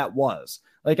why that was.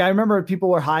 Like, I remember people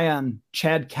were high on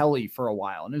Chad Kelly for a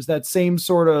while, and it was that same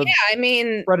sort of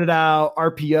spread it out,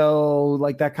 RPO,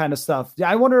 like that kind of stuff. Yeah,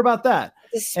 I wonder about that.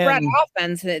 The spread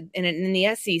offense in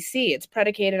the SEC, it's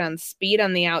predicated on speed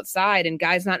on the outside and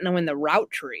guys not knowing the route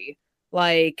tree.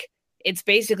 Like, it's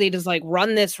basically just like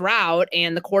run this route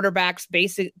and the quarterback's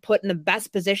put in the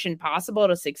best position possible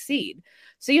to succeed.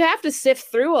 So you have to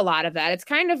sift through a lot of that. It's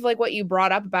kind of like what you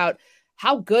brought up about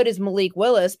how good is Malik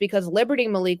Willis, because Liberty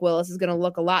Malik Willis is going to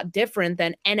look a lot different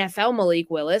than NFL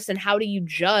Malik Willis. And how do you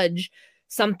judge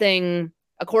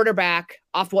a quarterback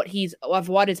off what his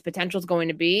potential is going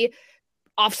to be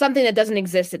off something that doesn't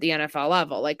exist at the NFL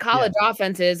level? Like college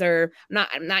offenses are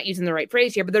I'm not using the right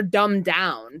phrase here, but they're dumbed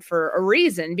down for a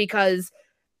reason, because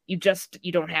you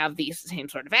don't have the same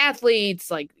sort of athletes,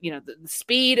 like, the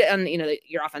speed and,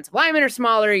 your offensive linemen are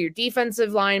smaller, your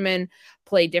defensive linemen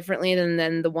play differently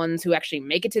than the ones who actually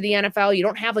make it to the NFL. You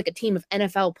don't have like a team of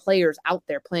NFL players out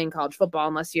there playing college football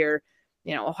unless you're,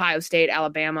 Ohio State,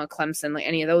 Alabama, Clemson, like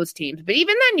any of those teams. But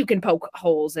even then you can poke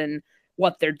holes in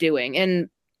what they're doing. And,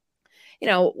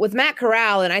 with Matt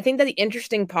Corral, and I think that the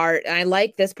interesting part, and I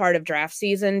like this part of draft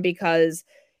season because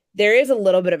there is a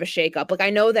little bit of a shakeup. Like, I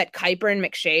know that Kiper and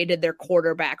McShay did their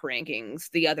quarterback rankings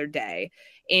the other day,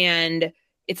 and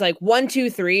it's like 1, 2,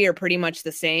 3 are pretty much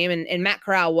the same. And Matt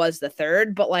Corral was the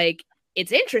third, but like,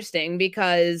 it's interesting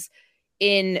because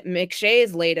in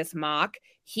McShay's latest mock,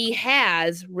 he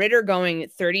has Ritter going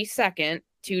 32nd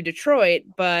to Detroit,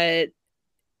 but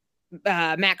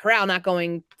Matt Corral not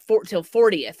going till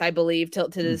 40th, I believe, to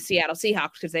the Seattle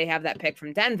Seahawks, because they have that pick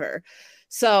from Denver.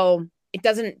 So it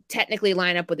doesn't technically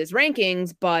line up with his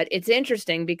rankings, but it's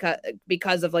interesting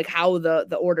because of like how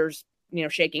the order's,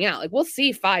 shaking out. Like, we'll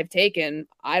see 5 taken.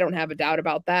 I don't have a doubt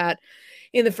about that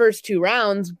in the first 2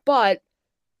 rounds, but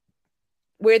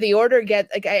where the order gets,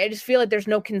 like, I just feel like there's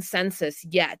no consensus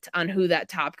yet on who that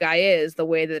top guy is, the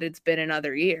way that it's been in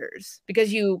other years,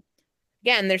 because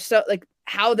there's so like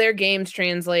how their games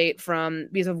translate from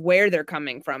because of where they're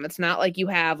coming from. It's not like you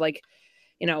have like,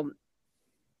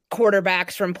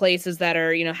 quarterbacks from places that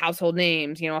are, household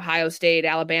names, Ohio State,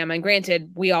 Alabama. And granted,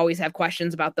 we always have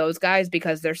questions about those guys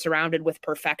because they're surrounded with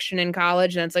perfection in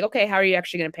college. And it's like, okay, how are you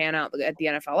actually going to pan out at the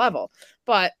NFL level?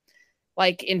 But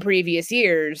like in previous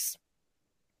years,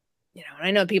 and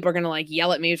I know people are going to like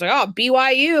yell at me. It's like, oh,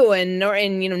 BYU and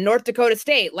North Dakota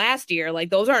State last year,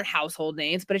 like those aren't household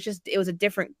names, but it was a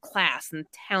different class and the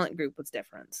talent group was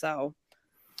different. So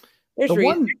there's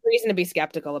reason to be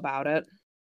skeptical about it.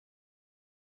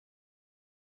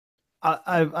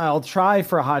 I'll try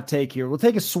for a hot take here. We'll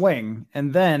take a swing,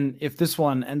 and then if this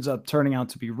one ends up turning out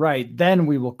to be right, then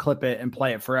we will clip it and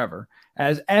play it forever,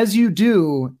 as you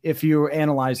do if you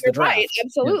analyze the draft. Right,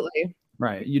 absolutely. Yeah.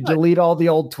 Right, you delete all the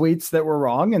old tweets that were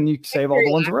wrong, and you save all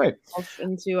the ones right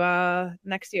into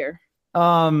next year.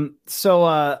 Sam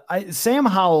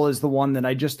Howell is the one that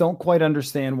I just don't quite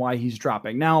understand why he's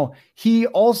dropping. Now, he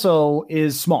also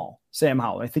is small. Sam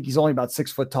Howell. I think he's only about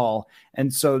 6 foot tall.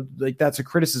 And so like that's a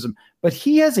criticism, but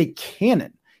he has a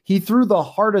cannon. He threw the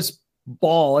hardest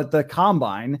ball at the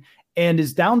combine and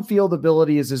his downfield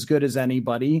ability is as good as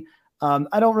anybody.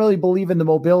 I don't really believe in the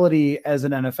mobility as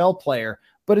an NFL player,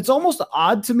 but it's almost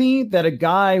odd to me that a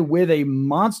guy with a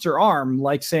monster arm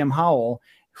like Sam Howell,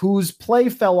 whose play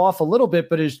fell off a little bit,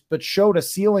 but showed a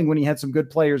ceiling when he had some good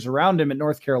players around him at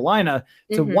North Carolina,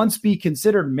 to once be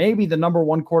considered maybe the number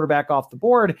 1 quarterback off the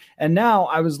board. And now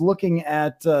I was looking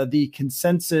at the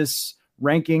consensus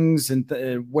rankings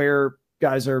and where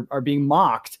guys are being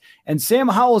mocked, and Sam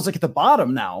Howell is like at the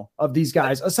bottom now of these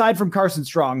guys, aside from Carson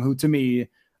Strong, who to me,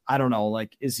 I don't know,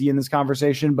 like, is he in this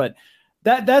conversation? But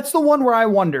that's the one where I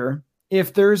wonder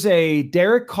if there's a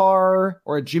Derek Carr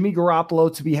or a Jimmy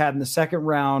Garoppolo to be had in the second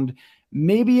round.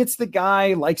 Maybe it's the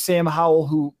guy like Sam Howell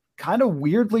who kind of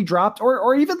weirdly dropped,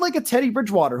 or even like a Teddy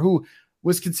Bridgewater who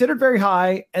was considered very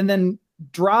high and then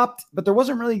dropped, but there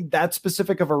wasn't really that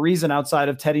specific of a reason outside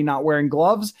of Teddy not wearing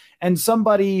gloves and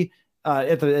somebody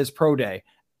at his pro day,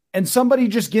 and somebody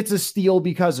just gets a steal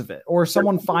because of it, or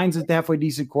someone finds a halfway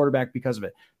decent quarterback because of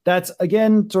it. That's,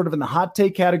 again, sort of in the hot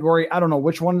take category. I don't know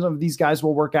which one of these guys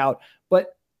will work out,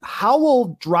 but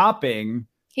Howell dropping.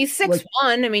 He's 6'1".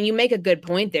 I mean, you make a good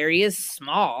point there. He is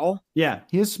small. Yeah,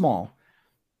 he is small.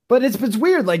 But it's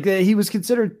weird. Like he was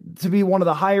considered to be one of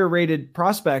the higher rated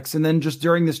prospects. And then just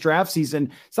during this draft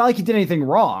season, it's not like he did anything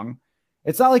wrong.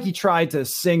 It's not like he tried to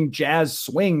sing jazz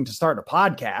swing to start a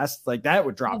podcast. Like that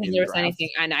would drop. I don't think there was anything.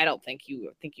 And I don't think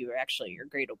you actually, your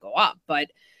grade will go up, but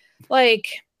like,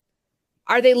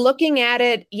 are they looking at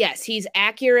it? Yes. He's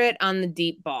accurate on the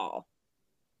deep ball.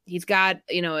 He's got,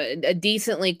 a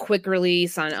decently quick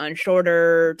release on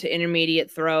shorter to intermediate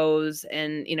throws.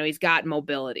 And, he's got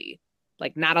mobility.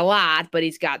 Like not a lot, but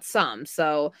he's got some.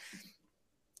 So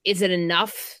is it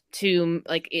enough to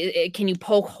can you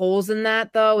poke holes in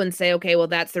that though and say, okay, well,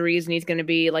 that's the reason he's going to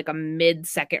be like a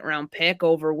mid-second round pick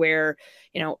over where,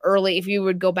 early, if you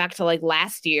would go back to like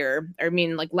last year,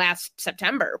 last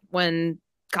September when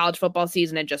college football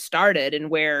season had just started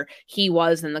and where he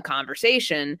was in the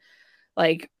conversation,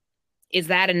 like, is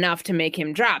that enough to make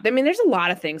him drop? I mean, there's a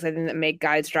lot of things I think that make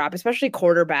guys drop, especially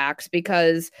quarterbacks,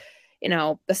 because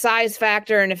the size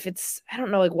factor. And if it's, I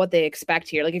don't know, like what they expect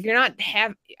here. Like if you're not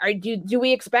do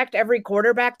we expect every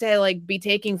quarterback to like be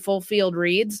taking full field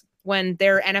reads when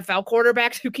they're NFL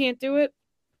quarterbacks who can't do it?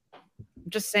 I'm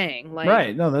just saying, like,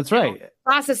 right. No, that's right.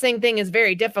 Processing thing is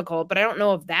very difficult, but I don't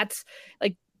know if that's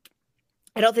like,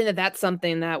 I don't think that that's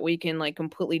something that we can like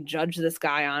completely judge this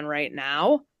guy on right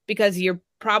now, because you're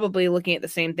probably looking at the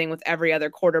same thing with every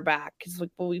other quarterback. Because like,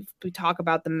 we talk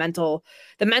about the mental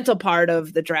part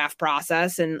of the draft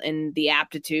process and the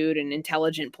aptitude and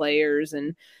intelligent players.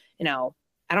 And,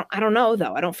 I don't know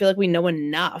though. I don't feel like we know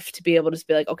enough to be able to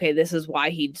be like, okay, this is why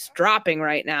he's dropping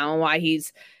right now and why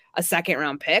he's a second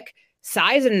round pick.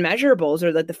 Size and measurables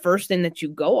are like the first thing that you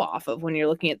go off of when you're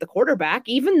looking at the quarterback,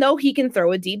 even though he can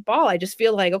throw a deep ball. I just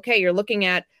feel like, okay, you're looking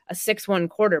at a 6'1"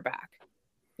 quarterback,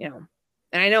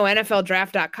 And I know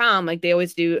NFLDraft.com, like they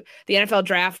always do the NFL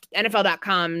draft,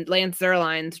 NFL.com, Lance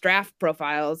Zierlein's draft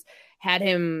profiles had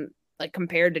him like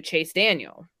compared to Chase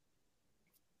Daniel.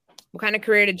 What kind of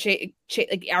career did Chase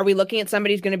like, are we looking at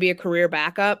somebody who's going to be a career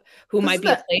backup who might be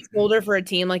a placeholder for a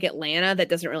team like Atlanta that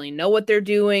doesn't really know what they're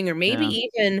doing? Or maybe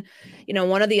even,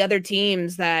 one of the other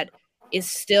teams that is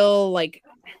still like,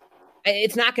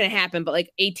 it's not going to happen, but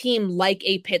like a team like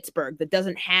a Pittsburgh that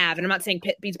doesn't have, and I'm not saying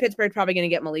Pittsburgh's probably going to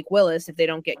get Malik Willis if they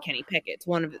don't get Kenny Pickett. It's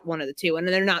one of the two, and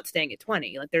they're not staying at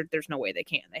 20. Like there's no way they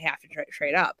can. They have to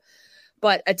trade up.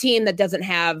 But a team that doesn't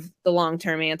have the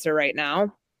long-term answer right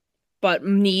now, but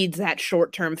needs that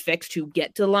short-term fix to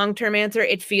get to the long-term answer,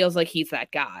 it feels like he's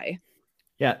that guy.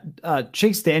 Yeah,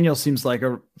 Chase Daniel seems like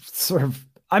a sort of.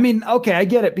 I mean, okay, I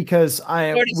get it because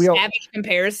savage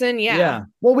comparison. Yeah.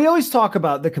 Well, we always talk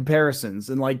about the comparisons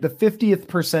and like the 50th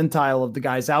percentile of the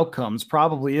guy's outcomes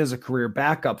probably is a career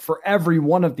backup for every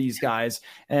one of these guys.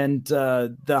 And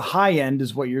the high end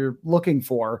is what you're looking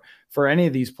for any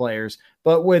of these players.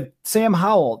 But with Sam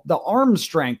Howell, the arm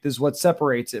strength is what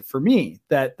separates it for me,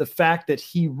 that the fact that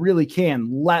he really can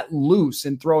let loose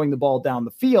in throwing the ball down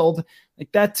the field,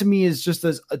 like that to me is just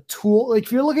as a tool. Like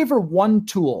if you're looking for one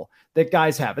tool that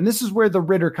guys have, and this is where the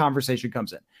Ridder conversation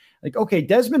comes in. Like, okay,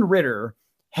 Desmond Ridder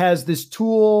has this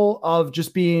tool of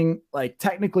just being like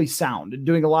technically sound and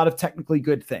doing a lot of technically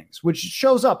good things, which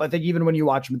shows up, I think, even when you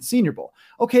watch him at the Senior Bowl.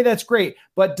 Okay, that's great.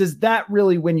 But does that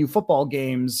really win you football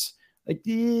games? Like,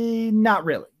 not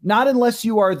really. Not unless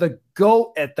you are the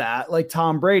GOAT at that, like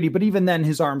Tom Brady. But even then,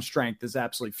 his arm strength is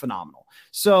absolutely phenomenal.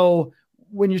 So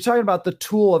when you're talking about the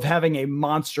tool of having a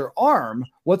monster arm,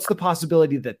 what's the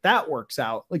possibility that works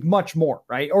out? Like much more,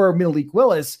 right? Or Malik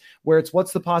Willis, where it's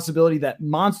what's the possibility that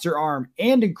monster arm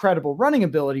and incredible running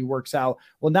ability works out?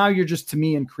 Well, now you're just, to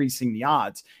me, increasing the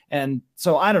odds. And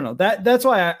so I don't know. That's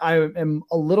why I am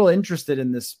a little interested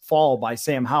in this fall by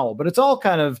Sam Howell. But it's all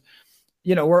kind of,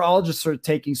 we're all just sort of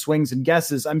taking swings and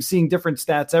guesses. I'm seeing different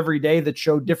stats every day that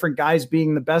show different guys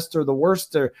being the best or the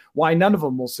worst, or why none of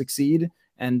them will succeed.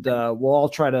 And we'll all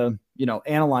try to,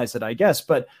 analyze it, I guess.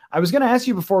 But I was going to ask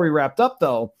you before we wrapped up,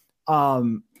 though,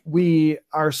 we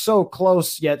are so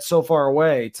close yet so far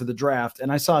away to the draft.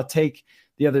 And I saw a take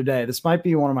the other day. This might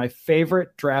be one of my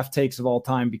favorite draft takes of all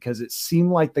time because it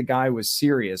seemed like the guy was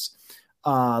serious.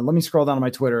 Let me scroll down to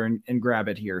my Twitter and grab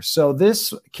it here. So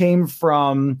this came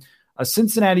from a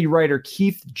Cincinnati writer,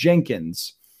 Keith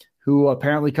Jenkins, who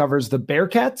apparently covers the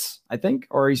Bearcats, I think,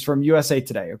 or he's from USA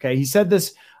Today. Okay. He said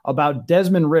this about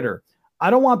Desmond Ridder. I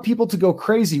don't want people to go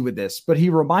crazy with this, but he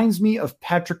reminds me of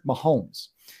Patrick Mahomes.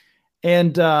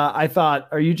 And I thought,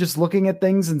 are you just looking at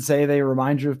things and say they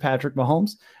remind you of Patrick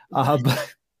Mahomes?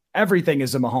 But everything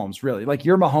is a Mahomes, really. Like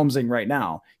you're Mahomesing right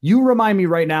now. You remind me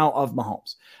right now of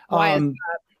Mahomes. Why is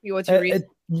that? What's your reason?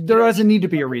 There doesn't need to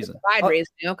be a reason.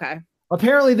 Okay.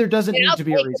 Apparently there doesn't need to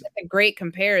be a reason. That's a great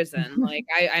comparison. Like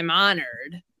I'm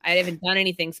honored. I haven't done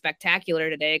anything spectacular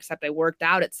today, except I worked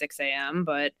out at 6 a.m.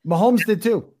 But Mahomes did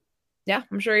too. Yeah,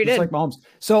 I'm sure he did. Just like Mahomes.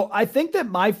 So I think that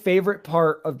my favorite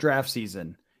part of draft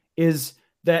season is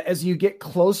that as you get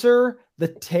closer, the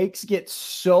takes get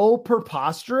so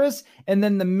preposterous. And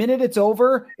then the minute it's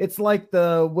over, it's like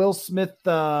the Will Smith,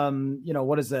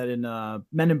 what is that in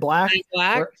Men in Black?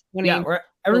 Where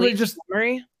everybody just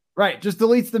memory. Right. Just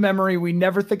deletes the memory. We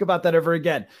never think about that ever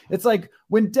again. It's like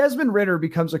when Desmond Ridder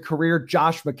becomes a career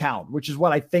Josh McCown, which is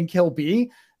what I think he'll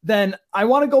be, then I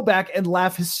want to go back and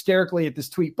laugh hysterically at this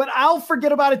tweet, but I'll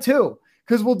forget about it too,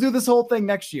 because we'll do this whole thing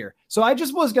next year. So I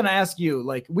just was going to ask you,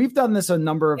 like, we've done this a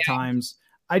number of times.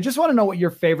 I just want to know what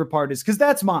your favorite part is, because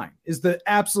that's mine, is the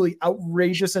absolutely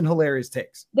outrageous and hilarious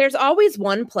takes. There's always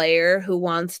one player who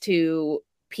wants to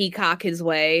peacock his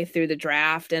way through the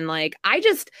draft. And like,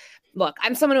 look,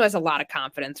 I'm someone who has a lot of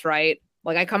confidence, right?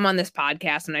 Like I come on this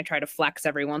podcast and I try to flex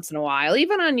every once in a while,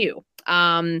 even on you.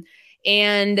 And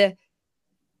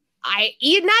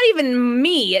not even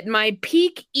me at my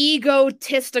peak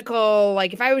egotistical,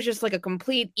 like if I was just like a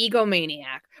complete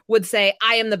egomaniac, would say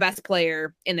I am the best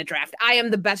player in the draft. I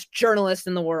am the best journalist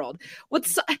in the world.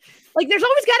 There's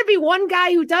always got to be one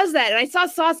guy who does that. And I saw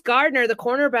Sauce Gardner, the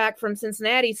cornerback from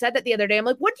Cincinnati, said that the other day. I'm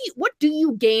like, what do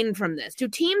you gain from this? Do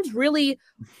teams really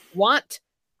want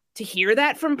to hear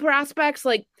that from prospects?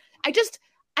 Like,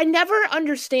 I never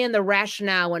understand the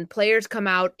rationale when players come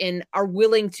out and are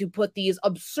willing to put these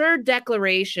absurd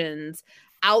declarations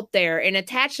out there and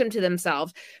attach them to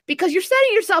themselves, because you're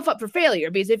setting yourself up for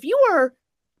failure. Because if you are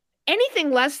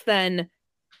anything less than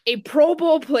a Pro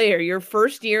Bowl player your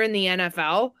first year in the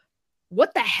NFL,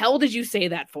 what the hell did you say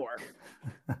that for?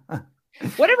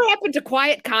 Whatever happened to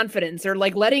quiet confidence or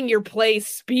like letting your play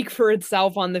speak for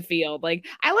itself on the field? Like,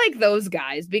 I like those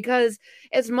guys, because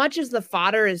as much as the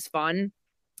fodder is fun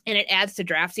and it adds to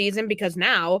draft season, because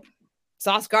now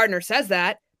Sauce Gardner says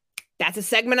that's a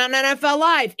segment on NFL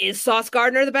Live. Is Sauce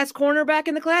Gardner the best cornerback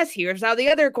in the class? Here's how the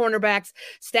other cornerbacks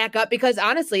stack up, because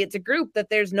honestly, it's a group that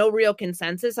there's no real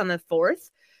consensus on the fourth.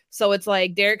 So it's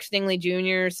like Derek Stingley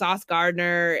Jr., Sauce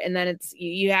Gardner, and then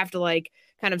you have to like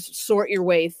kind of sort your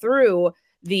way through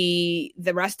the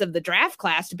rest of the draft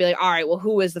class to be like, all right, well,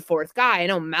 who is the fourth guy? I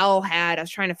know Mel I was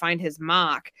trying to find his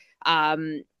mock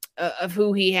of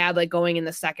who he had like going in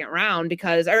the second round,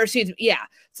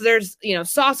 So there's,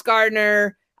 Sauce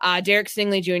Gardner, Derek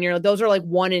Stingley Jr., those are like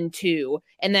 1 and 2.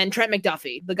 And then Trent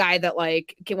McDuffie, the guy that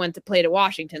like went to play at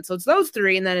Washington. So it's those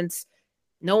three. And then it's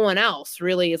no one else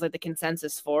really is like the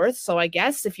consensus fourth. So I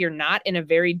guess if you're not in a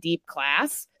very deep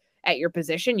class at your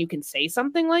position, you can say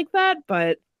something like that.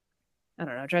 But I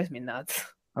don't know. It drives me nuts.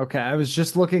 Okay. I was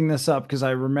just looking this up because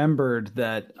I remembered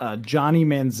that Johnny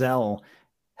Manziel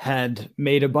had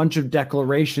made a bunch of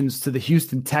declarations to the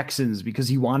Houston Texans because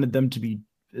he wanted them to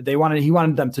he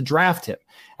wanted them to draft him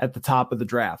at the top of the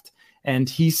draft. And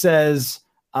he says,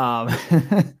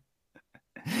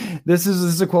 this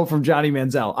is a quote from Johnny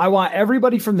Manziel. I want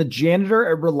everybody from the janitor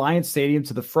at Reliance Stadium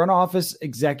to the front office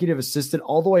executive assistant,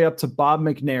 all the way up to Bob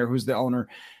McNair, who's the owner,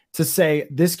 to say,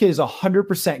 this kid is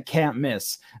 100% can't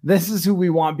miss. This is who we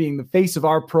want being the face of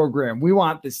our program. We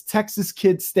want this Texas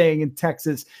kid staying in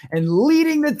Texas and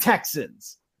leading the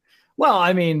Texans. Well,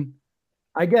 I mean,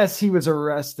 I guess he was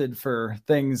arrested for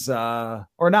things, or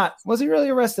not. Was he really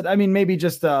arrested? I mean, maybe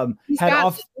just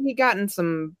he gotten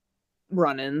some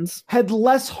run-ins. Had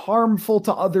less harmful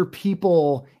to other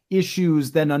people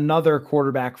issues than another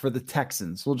quarterback for the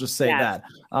Texans. We'll just say that.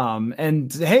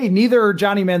 And hey, neither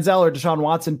Johnny Manziel or Deshaun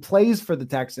Watson plays for the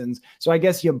Texans, so I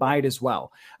guess you might as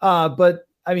well. But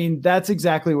I mean, that's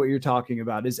exactly what you're talking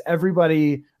about, is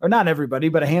everybody, or not everybody,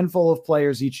 but a handful of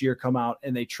players each year come out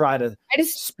and they try to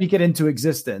speak it into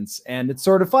existence. And it's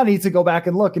sort of funny to go back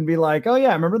and look and be like, oh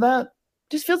yeah, remember that?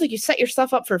 Just feels like you set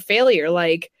yourself up for failure.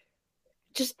 Like,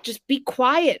 just be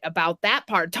quiet about that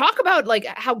part. Talk about like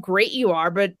how great you are,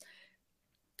 but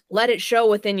let it show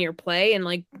within your play, and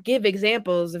like give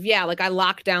examples of, like I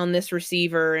locked down this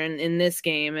receiver in this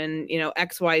game and,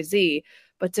 XYZ.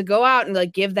 But to go out and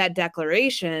like give that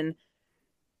declaration,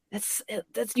 that's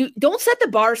you don't set the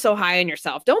bar so high on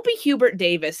yourself. Don't be Hubert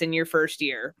Davis in your first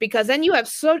year, because then you have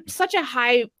such a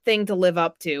high thing to live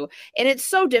up to, and it's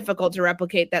so difficult to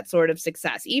replicate that sort of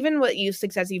success. Even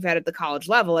success you've had at the college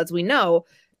level, as we know,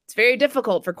 it's very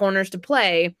difficult for corners to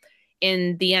play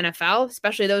in the NFL,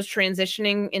 especially those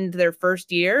transitioning into their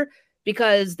first year,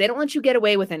 because they don't let you get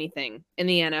away with anything in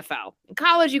the NFL. In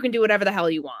college, you can do whatever the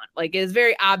hell you want. Like, it's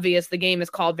very obvious the game is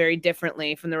called very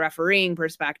differently from the refereeing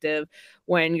perspective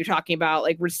when you're talking about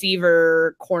like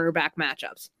receiver cornerback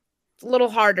matchups. It's a little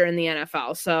harder in the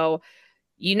NFL. So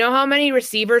you know how many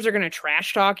receivers are going to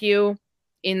trash talk you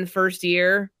in the first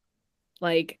year?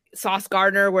 Like Sauce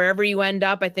Gardner, wherever you end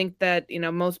up, I think that,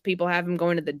 most people have him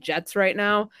going to the Jets right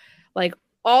now. Like,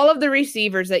 all of the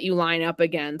receivers that you line up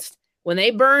against, when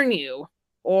they burn you,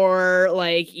 or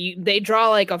like they draw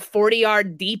like a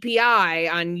 40-yard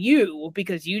DPI on you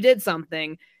because you did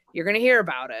something, you're going to hear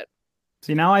about it.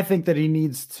 See, now I think that he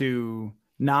needs to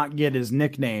not get his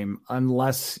nickname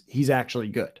unless he's actually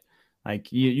good. Like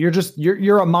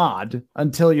you're a mod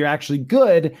until you're actually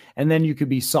good. And then you could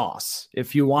be Sauce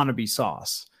if you want to be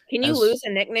Sauce. Can you lose a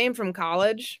nickname from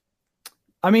college?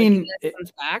 I mean,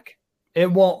 back? It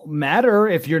won't matter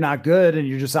if you're not good and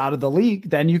you're just out of the league.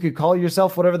 Then you could call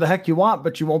yourself whatever the heck you want,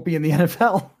 but you won't be in the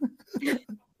NFL.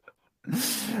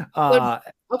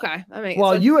 Okay, I mean,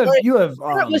 well, so you have.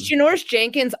 Was Janoris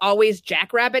Jenkins always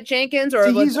Jackrabbit Jenkins, or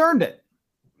he's earned it?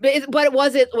 But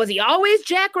was he always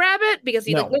Jackrabbit? Because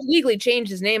he legally changed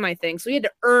his name, I think. So he had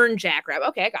to earn Jackrabbit.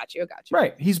 Okay, I got you.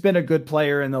 Right. He's been a good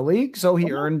player in the league, so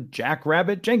he earned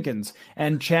Jackrabbit Jenkins.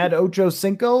 And Chad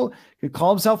Ochocinco could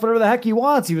call himself whatever the heck he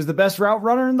wants. He was the best route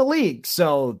runner in the league.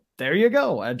 So there you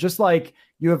go. Just like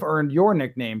you have earned your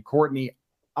nickname, Courtney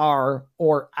R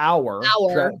or Our.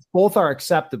 Both are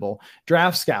acceptable.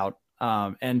 Draft Scout.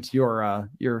 And your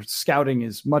scouting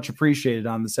is much appreciated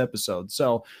on this episode.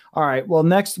 So, all right. Well,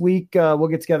 next week we'll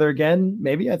get together again,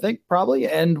 maybe, I think, probably,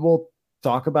 and we'll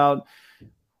talk about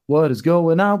what is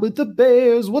going on with the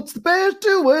Bears. What's the Bears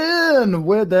doing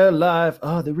with their life?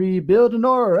 Are they rebuilding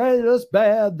or are they just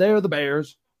bad? They're the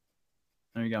Bears.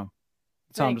 There you go.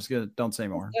 So I'm just gonna don't say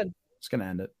more. Just gonna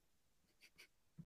end it.